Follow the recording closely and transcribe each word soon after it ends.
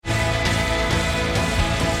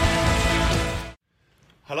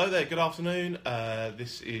Hello there, good afternoon.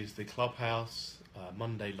 This is the Clubhouse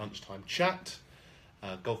Monday lunchtime chat.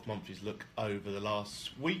 Golf Monthly's look over the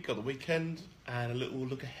last week or the weekend and a little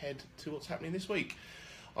look ahead to what's happening this week.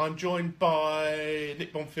 I'm joined by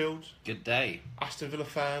Nick Bonfield. Good day. Aston Villa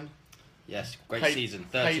fan. Yes, great season.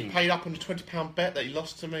 13. Paid up on a £20 bet that he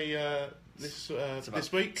lost to me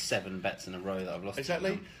this week. 7 bets in a row that I've lost.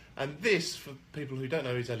 Exactly. And this, for people who don't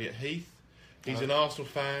know, is Elliot Heath. He's an Arsenal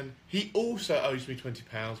fan. He also owes me £20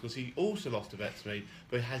 because he also lost a bet to me,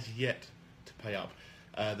 but he has yet to pay up.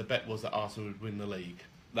 The bet was that Arsenal would win the league.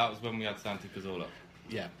 That was when we had Santi Cazorla.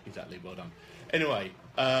 Yeah, exactly. Well done. Anyway,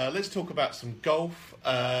 let's talk about some golf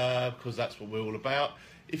because that's what we're all about.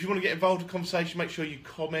 If you want to get involved in the conversation, make sure you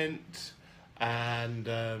comment and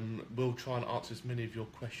we'll try and answer as many of your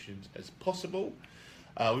questions as possible.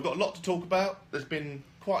 We've got a lot to talk about. There's been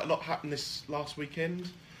quite a lot happen this last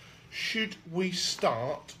weekend. Should we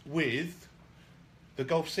start with the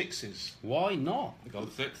GolfSixes? Why not? The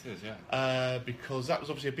GolfSixes, yeah. Because that was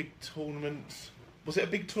obviously a big tournament. Was it a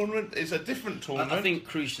big tournament? It's a different tournament. I think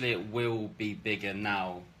crucially it will be bigger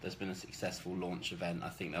now. There's been a successful launch event. I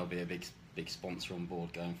think there'll be a big sponsor on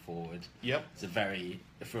board going forward. Yep. It's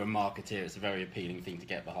for a marketeer, it's a very appealing thing to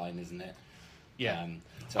get behind, isn't it? Yeah.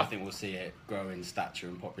 So I think we'll see it grow in stature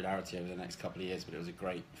and popularity over the next couple of years, but it was a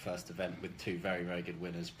great first event with 2 very, very good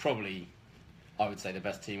winners. Probably, I would say, the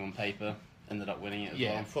best team on paper ended up winning it as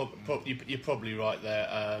well. Yeah, you're probably right there.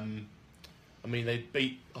 I mean, they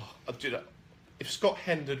beat... if Scott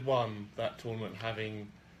Hend had won that tournament,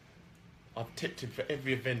 I've tipped him for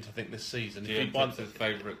every event, I think, this season. If he'd won his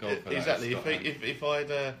favourite golfer. Exactly.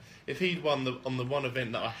 If he'd won on the one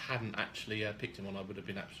event that I hadn't actually picked him on, I would have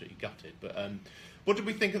been absolutely gutted. But what did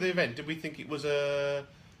we think of the event? Did we think it was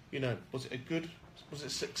was it a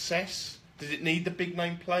success? Did it need the big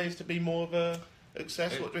name players to be more of a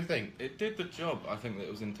success? What do we think? It did the job I think that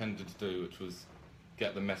it was intended to do, which was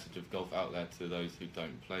get the message of golf out there to those who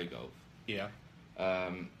don't play golf. Yeah.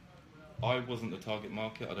 I wasn't the target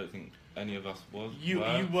market. I don't think any of us was. You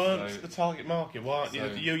weren't the target market. Why?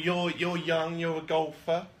 You're young. You're a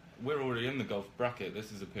golfer. We're already in the golf bracket.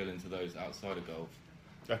 This is appealing to those outside of golf.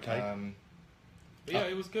 Okay. But yeah,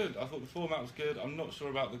 it was good. I thought the format was good. I'm not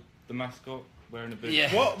sure about the mascot wearing a big.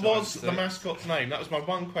 Yeah. What was the mascot's name? That was my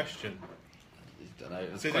one question. I don't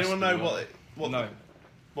know. Did anyone know what? No.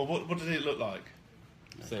 Well, what did it look like?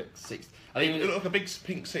 6. I think It looked like a big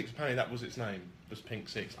pink 6. Apparently, that was its name. Was Pink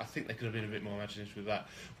 6. I think they could have been a bit more imaginative with that.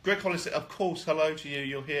 Greg Hollis said, of course, hello to you.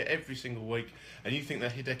 You're here every single week, and you think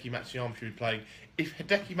that Hideki Matsuyama should be playing. If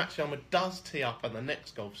Hideki Matsuyama does tee up at the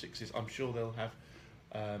next GolfSixes, I'm sure they'll have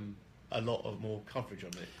a lot of more coverage on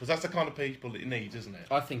it, because that's the kind of people it needs, isn't it?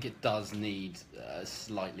 I think it does need a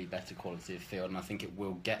slightly better quality of field, and I think it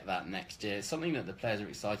will get that next year. It's something that the players are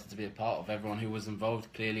excited to be a part of. Everyone who was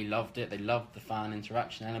involved clearly loved it. They loved the fan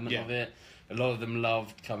interaction element of it. A lot of them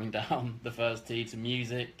loved coming down the first tee to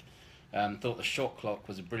music. Thought the shot clock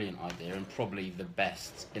was a brilliant idea and probably the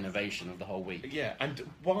best innovation of the whole week. Yeah, and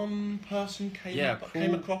one person came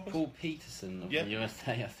across. Paul Peterson of the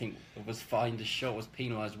USA, I think, was fined a shot, was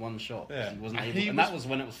penalised 1 shot. Yeah. He wasn't able, that was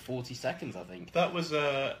when it was 40 seconds, I think. That was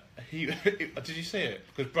did you see it?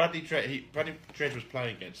 Because Bradley Dredge was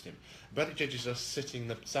playing against him. Bradley Dredge is just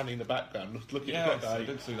standing in the background, looking at the guy. I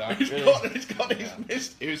did see that. He's got his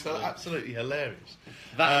missed. It was absolutely hilarious.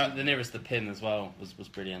 That the nearest the pin as well was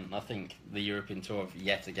brilliant. I think the European Tour have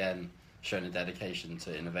yet again shown a dedication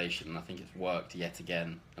to innovation, and I think it's worked yet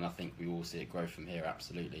again, and I think we will see it grow from here,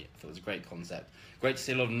 absolutely. I thought it was a great concept. Great to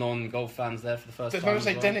see a lot of non-golf fans there for the first time. I was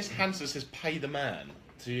going to say, Dennis Hansen says, pay the man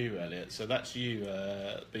to you, Elliot. So that's you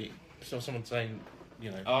someone saying,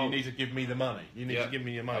 you need to give me the money. You need to give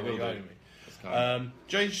me your money. What you owe me.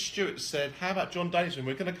 James Stewart said, how about John Daly?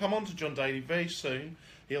 We're going to come on to John Daly very soon.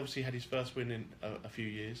 He obviously had his first win in a few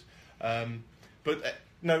years. But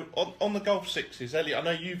on the GolfSixes, Elliot, I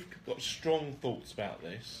know you've got strong thoughts about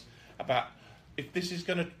this, about if this is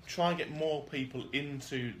going to try and get more people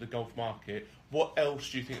into the golf market, what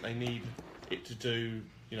else do you think they need it to do,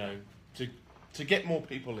 to get more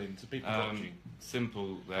people in, to people watching?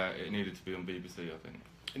 Simple, it needed to be on BBC, I think.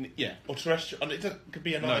 Or terrestrial. And it could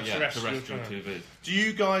be another terrestrial TV. Do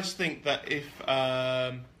you guys think that if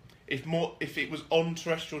it was on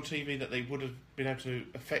terrestrial TV, that they would have been able to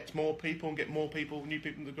affect more people and get new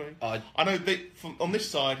people to go in? I know that on this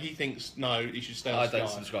side, he thinks no, he should stay on Sky. I don't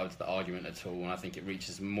subscribe to the argument at all, and I think it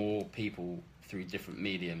reaches more people through different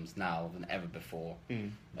mediums now than ever before.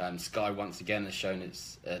 Sky once again has shown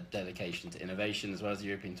its dedication to innovation as well as the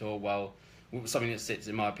European Tour. Well, Something that sits,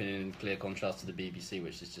 in my opinion, in clear contrast to the BBC,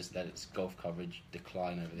 which has just let its golf coverage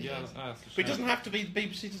decline over the years. But it doesn't have to be the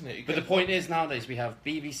BBC, doesn't it? But the point is, nowadays we have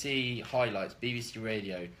BBC highlights, BBC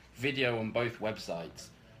Radio, video on both websites,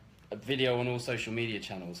 video on all social media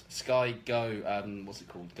channels, Sky Go, what's it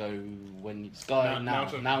called? Sky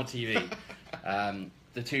Now TV,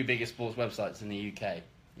 the two biggest sports websites in the UK.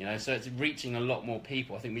 You know, so it's reaching a lot more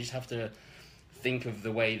people. I think we just have to think of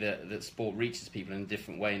the way that sport reaches people in a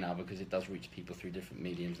different way now, because it does reach people through different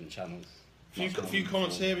mediums and channels. A few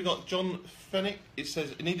comments here. We got John Fennick. It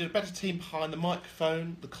says it needed a better team behind the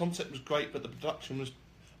microphone. The concept was great, but the production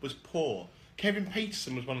was poor. Kevin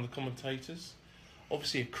Peterson was one of the commentators.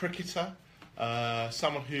 Obviously a cricketer,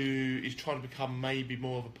 someone who is trying to become maybe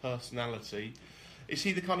more of a personality. Is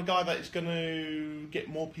he the kind of guy that is going to get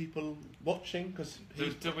more people watching? Because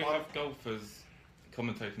do we have golfers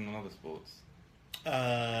commentating on other sports?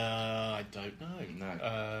 I don't know.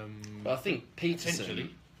 No. But I think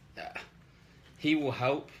Peterson, he will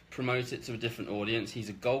help promote it to a different audience. He's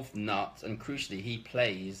a golf nut, and crucially, he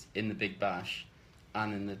plays in the Big Bash.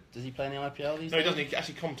 And in the does he play in the IPL these days? No, he doesn't. He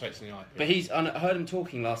actually commentates in the IPL. But I heard him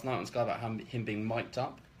talking last night on Sky about him being mic'd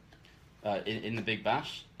up in the Big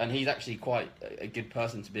Bash, and he's actually quite a good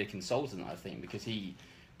person to be a consultant, I think, because he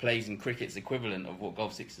plays in cricket's equivalent of what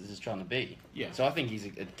GolfSixes is trying to be. Yeah. So I think he's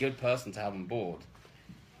a good person to have on board.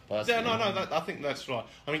 Yeah, no, I think that's right.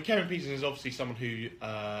 I mean, Kevin Peterson is obviously someone who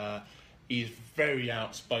is very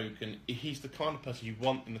outspoken. He's the kind of person you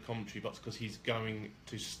want in the commentary box because he's going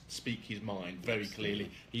to speak his mind very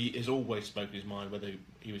clearly. He has always spoken his mind, whether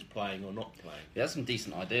he was playing or not playing. He has some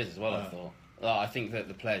decent ideas as well, I thought. I think that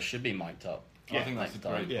the players should be mic'd up. I think that's a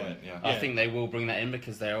great point. Yeah. I think they will bring that in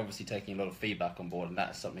because they're obviously taking a lot of feedback on board, and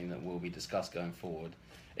that's something that will be discussed going forward.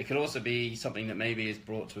 It could also be something that maybe is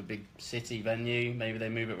brought to a big city venue. Maybe they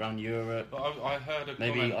move it around Europe. But I heard a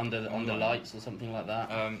maybe comment under lights or something like that.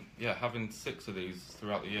 Having 6 of these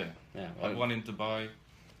throughout the year. Yeah, like one in Dubai,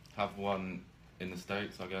 have one in the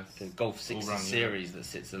States, I guess. The GolfSixes series that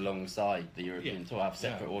sits alongside the European Tour have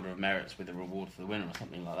separate order of merits with a reward for the winner or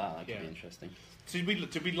something like that. That could be interesting. So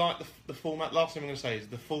did we like the format? Last thing I'm going to say is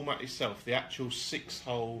the format itself, the actual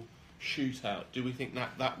 6-hole shootout. Do we think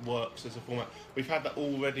that works as a format? We've had that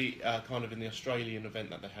already kind of in the Australian event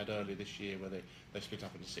that they had earlier this year where they split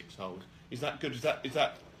up into 6 holes. Is that good? Is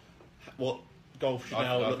that what golf should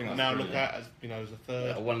now look at as, you know, as a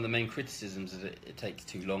third? One of the main criticisms is it takes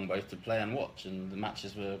too long both to play and watch, and the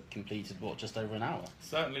matches were completed just over an hour.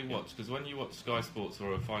 Certainly watch, because when you watch Sky Sports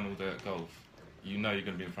or a final day at golf, you know you're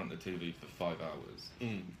going to be in front of the TV for 5 hours.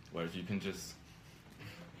 Whereas you can just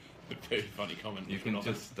very funny comment. You can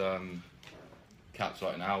just catch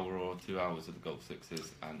like an hour or 2 hours of the GolfSixes,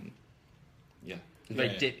 and it was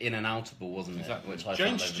very dip in and outable, wasn't it? Exactly. Which I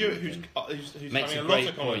James Stewart, who's makes having a lot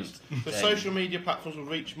of comments. The social media platforms will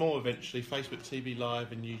reach more eventually. Facebook TV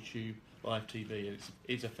Live and YouTube Live TV.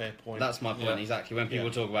 It's a fair point. That's my point exactly. When people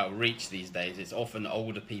talk about reach these days, it's often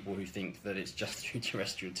older people who think that it's just through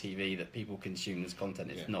terrestrial TV that people consume this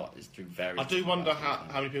content. It's not. It's through various. I do wonder how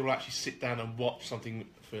many people actually sit down and watch something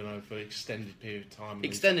for an extended period of time.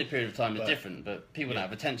 Extended period of time is different, but people don't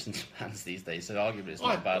have attention spans these days, so arguably it's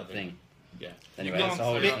not a bad thing. Yeah. Anyway, that's a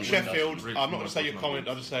whole Nick Sheffield, I'm not going to say your comment,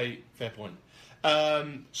 I'll just say fair point.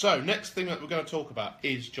 So, next thing that we're going to talk about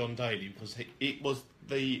is John Daly, because it was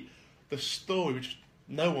the story which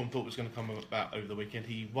no one thought was going to come about over the weekend.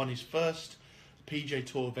 He won his first PGA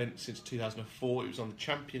Tour event since 2004. It was on the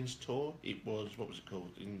Champions Tour. It was, what was it called?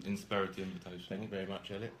 Insperity Invitation. Thank you very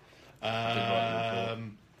much, Elliot.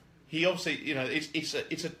 He obviously, you know, it's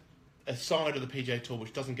a side of the PGA Tour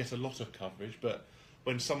which doesn't get a lot of coverage, but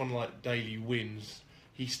when someone like Daly wins,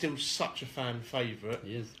 he's still such a fan favourite.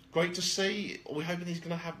 He is. Great to see. We're hoping he's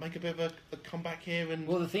going to make a bit of a comeback here and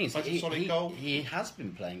the thing is, play some solid golf. He has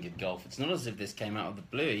been playing good golf. It's not as if this came out of the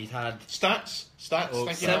blue. He's had stats.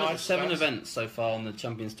 Seven events so far on the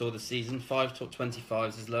Champions Tour this season. 5 top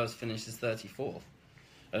 25s. His lowest finish is 34th.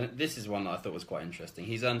 And this is one that I thought was quite interesting.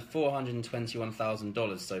 He's earned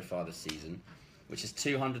 $421,000 so far this season, which is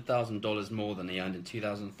 $200,000 more than he earned in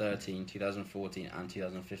 2013, 2014, and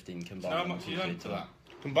 2015 combined. So how much he earned for that?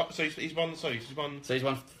 So he's won. So he's won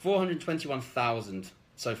 $421,000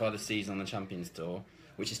 so far this season on the Champions Tour,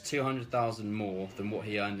 which is $200,000 more than what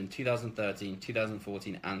he earned in 2013,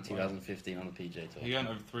 2014, and 2015 on the PGA Tour. He earned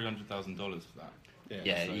over $300,000 for that.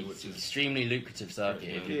 Yeah, it's an extremely lucrative circuit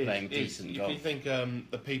if you're playing decent golf. If you think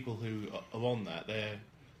the people who are on that,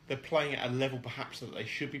 they're playing at a level perhaps that they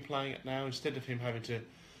should be playing at now. Instead of him having to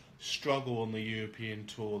struggle on the European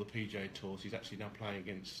Tour, the PGA Tours, he's actually now playing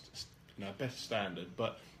against best standard.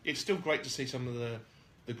 But it's still great to see some of the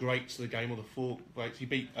the greats of the game, or the 4 greats. He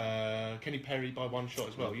beat Kenny Perry by 1 shot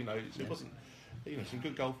as well. You know, it wasn't. You know, some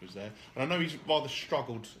good golfers there. And I know he's rather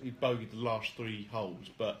struggled. He bogeyed the last 3 holes,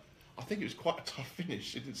 but I think it was quite a tough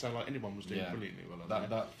finish. It didn't sound like anyone was doing brilliantly well.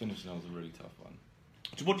 That finish was a really tough one.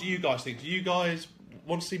 So what do you guys think? Do you guys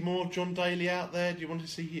want to see more of John Daly out there? Do you want to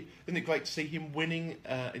see? Isn't it great to see him winning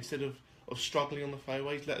instead of struggling on the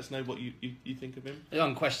fairways? Let us know what you think of him. It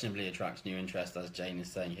unquestionably attracts new interest, as Jane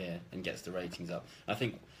is saying here, and gets the ratings up. I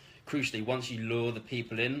think, crucially, once you lure the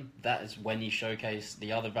people in, that is when you showcase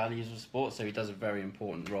the other values of sport. So he does a very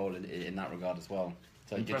important role in that regard as well.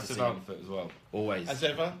 So impressive outfit as well. Always. As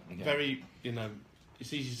ever, very, you know,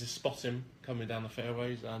 it's easy to spot him coming down the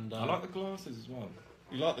fairways. And I like the glasses as well.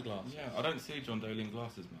 You like the glasses? Yeah, I don't see John Daly in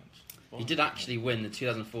glasses much. He did actually win the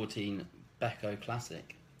 2014 Becco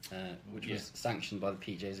Classic, which was sanctioned by the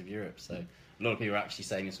PJs of Europe. So a lot of people are actually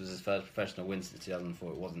saying this was his first professional win since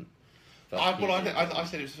 2004. It wasn't. I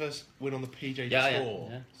said it was the first win on the PJ Tour.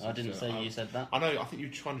 Yeah. I didn't say you said that. I know. I think you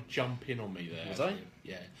were trying to jump in on me there. Was I?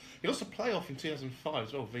 Yeah. He lost a playoff in 2005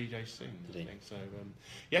 as well, VJ Singh. Did he? I think. So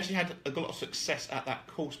he actually had a lot of success at that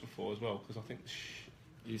course before as well, because I think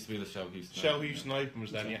it used to be the Shell Houston. Shell Houston Open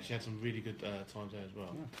was there, and he actually had some really good times there as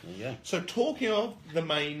well. Yeah. So talking of the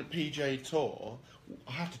main PJ Tour,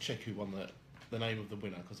 I have to check who won the name of the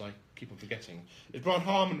winner, because I keep on forgetting. It's Brian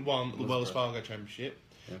Harmon won the Wells Fargo Championship.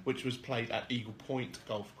 Yeah. Which was played at Eagle Point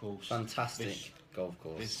Golf Course. Fantastic golf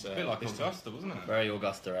course. A bit like Augusta, wasn't it? Very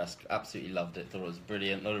Augusta-esque. Absolutely loved it. Thought it was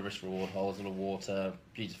brilliant. A lot of risk-reward holes, a lot of water,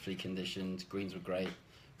 beautifully conditioned. Greens were great.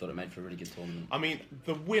 Thought it made for a really good tournament. I mean,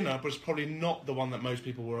 the winner was probably not the one that most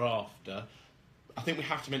people were after. I think we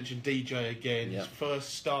have to mention DJ again. His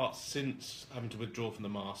first start since having to withdraw from the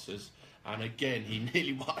Masters. And again, he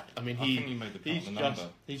nearly won. I mean, I think he made the number.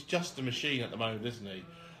 He's just a machine at the moment, isn't he?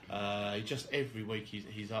 He just every week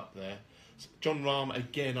he's up there. John Rahm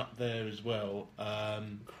again up there as well.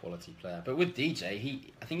 Quality player. But with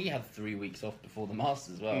DJ, I think he had 3 weeks off before the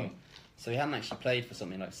Masters as well. So he hadn't actually played for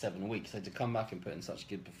something like 7 weeks. So to come back and put in such a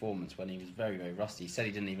good performance when he was very, very rusty. He said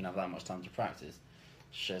he didn't even have that much time to practice.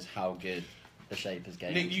 Shows how good the shape his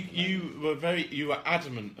game is. Nick, you were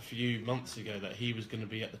adamant a few months ago that he was going to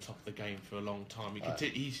be at the top of the game for a long time.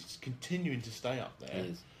 He's continuing to stay up there. He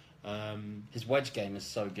is. His wedge game is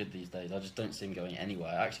so good these days. I just don't see him going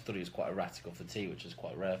anywhere. I actually thought he was quite erratic off the tee, which is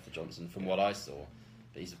quite rare for Johnson from what I saw.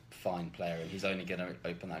 But he's a fine player, and he's only going to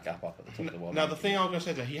open that gap up at the top of the world. Now, the thing I was going to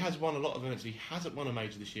say is that he has won a lot of events. He hasn't won a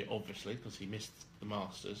major this year, obviously, because he missed the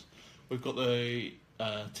Masters. We've got the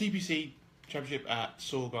TPC Championship at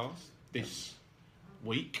Sawgrass this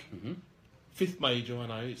week. Mm-hmm. 5th major, I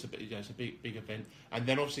know. It's a big event. And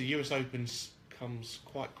then, obviously, the US Open comes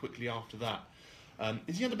quite quickly after that.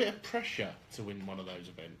 Is he under a bit of pressure to win one of those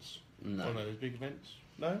events? No. One of those big events?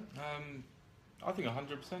 No? I think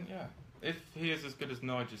 100%, yeah. If he is as good as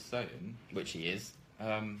Nigel's saying... Which he is.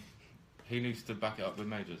 He needs to back it up with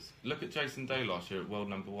majors. Look at Jason Day last year at World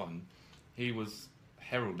 #1. He was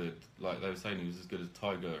heralded, like they were saying, he was as good as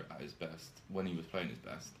Tiger at his best, when he was playing his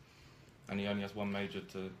best. And he only has one major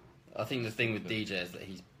to... I think the thing with DJ is that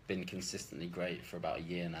he's been consistently great for about a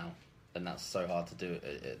year now. And that's so hard to do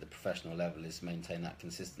at the professional level, is maintain that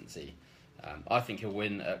consistency. I think he'll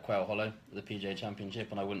win at Quail Hollow, the PGA Championship,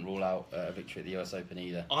 and I wouldn't rule out a victory at the US Open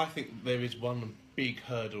either. I think there is one big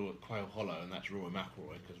hurdle at Quail Hollow, and that's Rory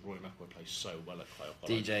McIlroy, because Rory McIlroy plays so well at Quail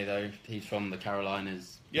Hollow. DJ, though, he's from the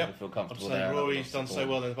Carolinas. Yeah, feel comfortable I'm saying there. Rory's done so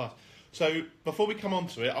well in the past. So, before we come on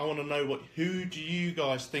to it, I want to know who do you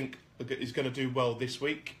guys think is going to do well this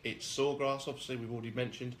week? It's Sawgrass, obviously, we've already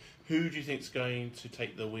mentioned. Who do you think is going to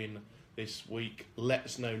take the win this week? Let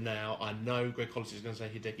us know now. I know Greg Hollis is going to say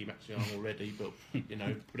Hideki Matsuyama already, but,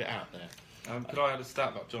 put it out there. Could I add a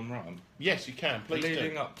stat about John Rahm? Yes, you can. Please do.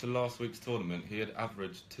 Leading up to last week's tournament, he had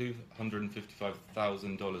averaged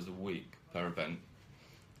 $255,000 a week per event.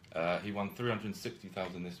 He won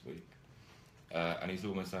 $360,000 this week. And he's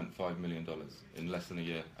almost earned $5 million in less than a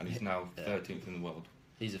year. And he's now 13th in the world.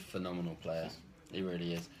 He's a phenomenal player. He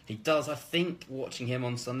really is. He does, I think, watching him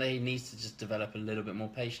on Sunday, he needs to just develop a little bit more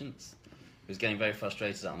patience. He was getting very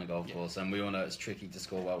frustrated out on the golf course, and we all know it's tricky to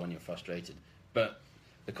score well when you're frustrated. But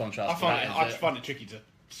the contrast I find it tricky to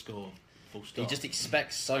score full stop. He just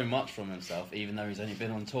expects so much from himself, even though he's only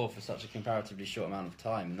been on tour for such a comparatively short amount of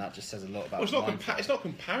time, and that just says a lot about. Well, it's not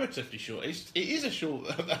comparatively short. It is a short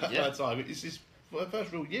amount of time. It's his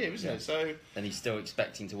first real year, isn't it? So. And he's still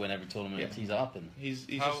expecting to win every tournament he's up in. He's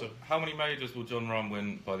how many majors will John Rahm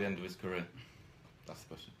win by the end of his career? That's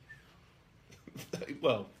the question.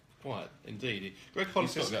 Well. Quite, indeed. Greg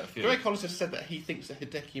Hollis has said that he thinks that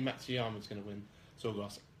Hideki Matsuyama is going to win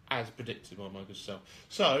Sawgrass, as predicted by my good self.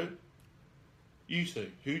 So, You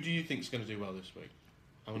two, who do you think is going to do well this week?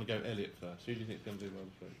 I'm going to go Elliot first. Who do you think is going to do well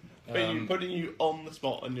this week? Putting you on the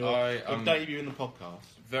spot on your debut in the podcast.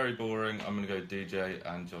 Very boring. I'm going to go DJ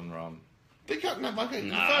and John Rahm.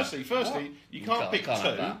 Firstly, you can't pick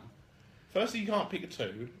two. Firstly, you can't pick a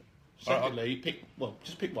two. Secondly,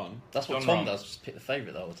 just pick one. That's what Tom does. Just pick the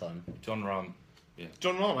favourite the whole time. John Rahm. Yeah.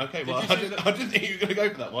 John Rahm. Okay. Well, I didn't think you were going to go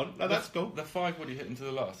for that one. No, that's cool. The 5 wood he hit into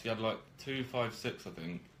the last. He had like 2, 5, 6, I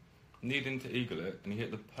think. Needing to eagle it, and he hit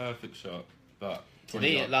the perfect shot, but.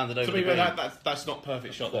 It landed over the green. That's not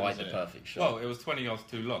perfect shot. Quite the perfect shot. Well, it was 20 yards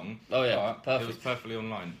too long. Oh yeah, perfect. It was perfectly on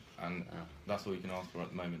line, and that's all you can ask for at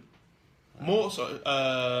the moment. More so,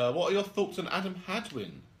 what are your thoughts on Adam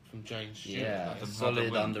Hadwin from James Stewart? Yeah, a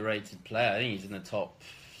solid underrated player. I think he's in the top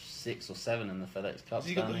 6 or 7 in the FedEx Cup. Is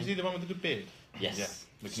he the one with the good beard? Yes.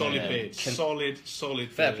 Yeah. Solid beard. Solid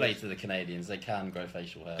Fair beard. play to the Canadians. They can grow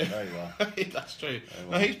facial hair very well. That's true.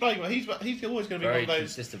 Well. No, he's playing well. He's always going to be very one of those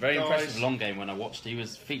consistent. Very impressive long game when I watched. He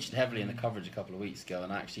was featured heavily in the coverage a couple of weeks ago,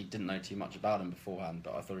 and I actually didn't know too much about him beforehand,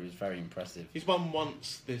 but I thought he was very impressive. He's won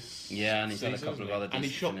once this and he's season, had a couple of other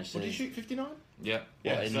decent finishes. What did he shoot, 59? Yeah.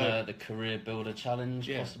 In the Career Builder Challenge,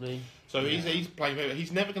 possibly? So he's playing very well.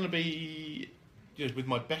 He's never going to be, with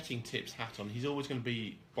my betting tips hat on, he's always going to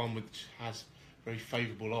be one which has very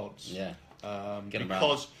favourable odds. Yeah.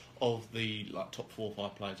 Because of the top 4 or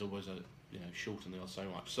 5 players always shorten the odds so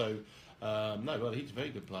much. So he's a very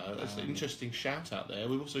good player. That's an interesting shout out there.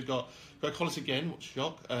 We've also got Collis again. What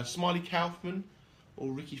shock? Smiley Kaufman or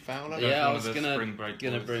Ricky Fowler. Yeah, I was gonna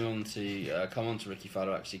come on to Ricky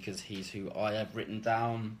Fowler actually because he's who I have written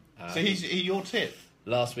down. So he's your tip.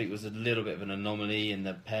 Last week was a little bit of an anomaly in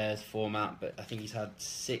the pairs format, but I think he's had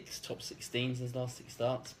 6 top 16s in his last 6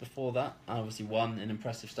 starts before that. And obviously won in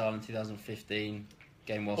impressive style in 2015.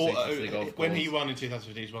 Game well suited for the golf course. When he won in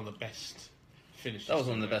 2015, he was one of the best finishes. That was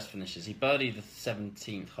one of the best finishes. He birdied the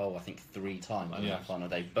 17th hole, I think, 3 times on that final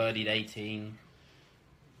day. Birdied 18.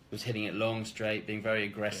 Was hitting it long, straight, being very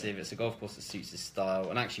aggressive. It's a golf course that suits his style.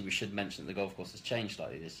 And actually, we should mention that the golf course has changed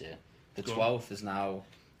slightly this year. The 12th is now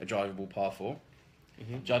a drivable par 4.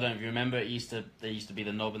 Which I don't know if you remember, there used to be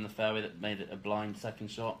the knob in the fairway that made it a blind second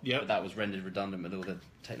shot. But that was rendered redundant with all the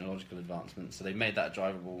technological advancements. So they made that a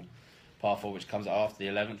drivable par 4, which comes after the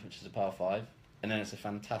 11th, which is a par 5. And then it's a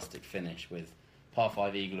fantastic finish with par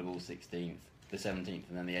 5 eagleable 16th, the 17th,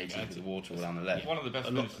 and then the 18th with the water all down the left. One of the best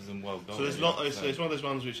finishes in world golf. So it's one of those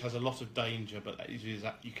ones which has a lot of danger, but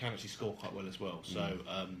you can actually score quite well as well. So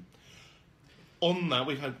on that,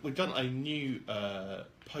 we've done a new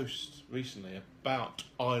post recently about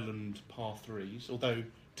island par 3s, although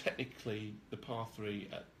technically the par 3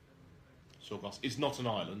 at Sawgrass is not an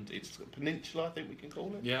island, it's a peninsula, I think we can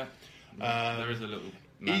call it. Yeah, there is a little...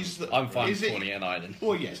 I'm fine calling it an island.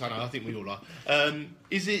 Well, yes, I know, I think we all are.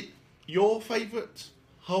 Is it your favourite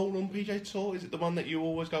hole on PGA Tour? Is it the one that you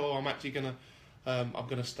always go, I'm actually going to... I'm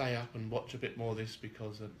going to stay up and watch a bit more of this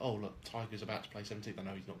because, look, Tiger's about to play 17th. I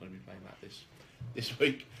know he's not going to be playing that this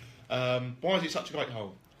week. Why is it such a great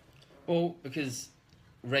hole? Well, because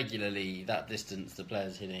regularly that distance, the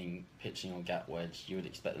players pitching on gap wedge, you would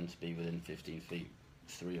expect them to be within 15 feet,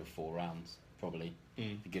 3 or 4 rounds, probably,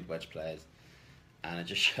 the good wedge players. And it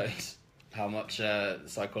just shows how much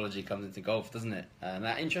psychology comes into golf, doesn't it? And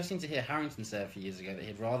interesting to hear Harrington say a few years ago that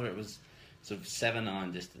he'd rather it was sort of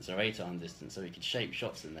 7-iron distance or 8-iron distance so he could shape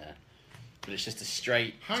shots in there. But it's just a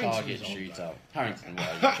straight target shootout. Harrington,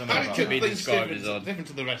 could be described as odd. Different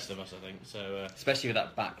to the rest of us, I think. So, especially with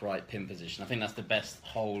that back right pin position. I think that's the best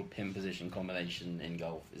whole pin position combination in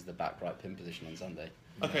golf, is the back right pin position on Sunday.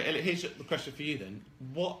 Okay, Elliot, here's the question for you then.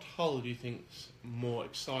 What hole do you think's more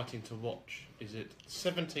exciting to watch? Is it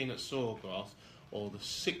 17 at Sawgrass or the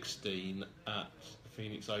 16 at the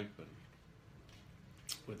Phoenix Open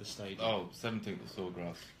with the stadium? Oh, 17th at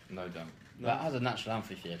Sawgrass, no doubt. No. That has a natural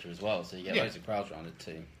amphitheatre as well, so you get loads of crowds around it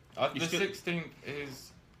too. The 16th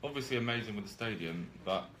is obviously amazing with the stadium,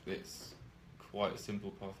 but it's quite a simple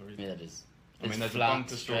par 3. Yeah, it is. It's there's flat,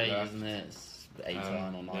 straight, isn't it? It's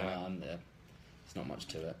 8-iron or 9-iron. Yeah. There's not much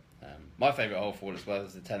to it. My favourite hole for all it's worth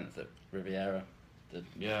is the 10th at Riviera.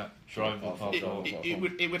 Drivable par 4.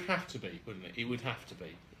 It would have to be, wouldn't it? It would have to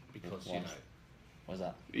be, because, What's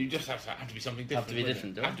that? You just have to be something different. Have to be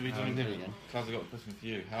different, Have to be something different. Kaz, I've got a question for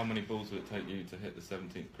you. How many balls would it take you to hit the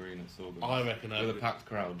 17th green at Sawgrass? I reckon with a packed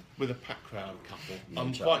crowd. With a packed crowd, couple.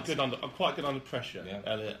 I'm quite good under pressure,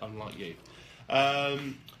 Elliot. Unlike you.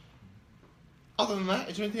 Other than that,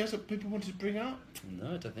 is there anything else that people wanted to bring up?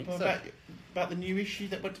 No, I don't think so. About the new issue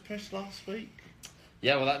that went to press last week?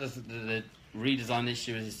 Yeah, well, that does the redesign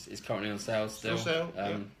issue is currently on sale still. For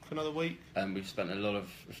another week. We've spent a lot of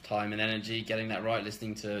time and energy getting that right,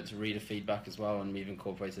 listening to reader feedback as well, and we've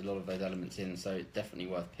incorporated a lot of those elements in, so it's definitely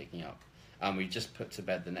worth picking up. And we've just put to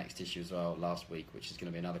bed the next issue as well last week, which is going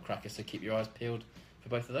to be another cracker, so keep your eyes peeled for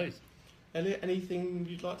both of those. Elliot, anything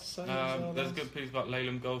you'd like to say? There's a good piece about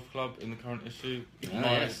Leyland Golf Club in the current issue.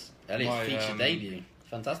 Yes, Elliot's feature debut.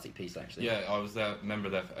 Fantastic piece, actually. Yeah, I was there, member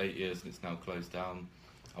there for 8 years, and it's now closed down.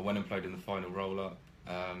 I went and played in the final roller.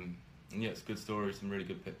 And yeah, it's a good story, some really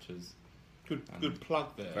good pictures. Good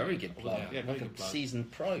plug there. Very good plug. Yeah, like a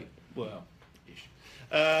seasoned pro. Well, ish.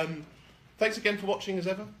 Thanks again for watching as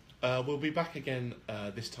ever. We'll be back again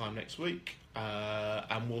this time next week,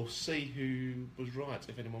 and we'll see who was right,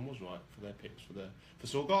 if anyone was right for their picks for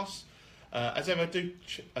Sawgrass. As ever, do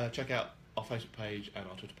check out our Facebook page and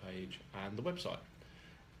our Twitter page and the website.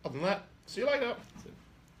 Other than that, see you later.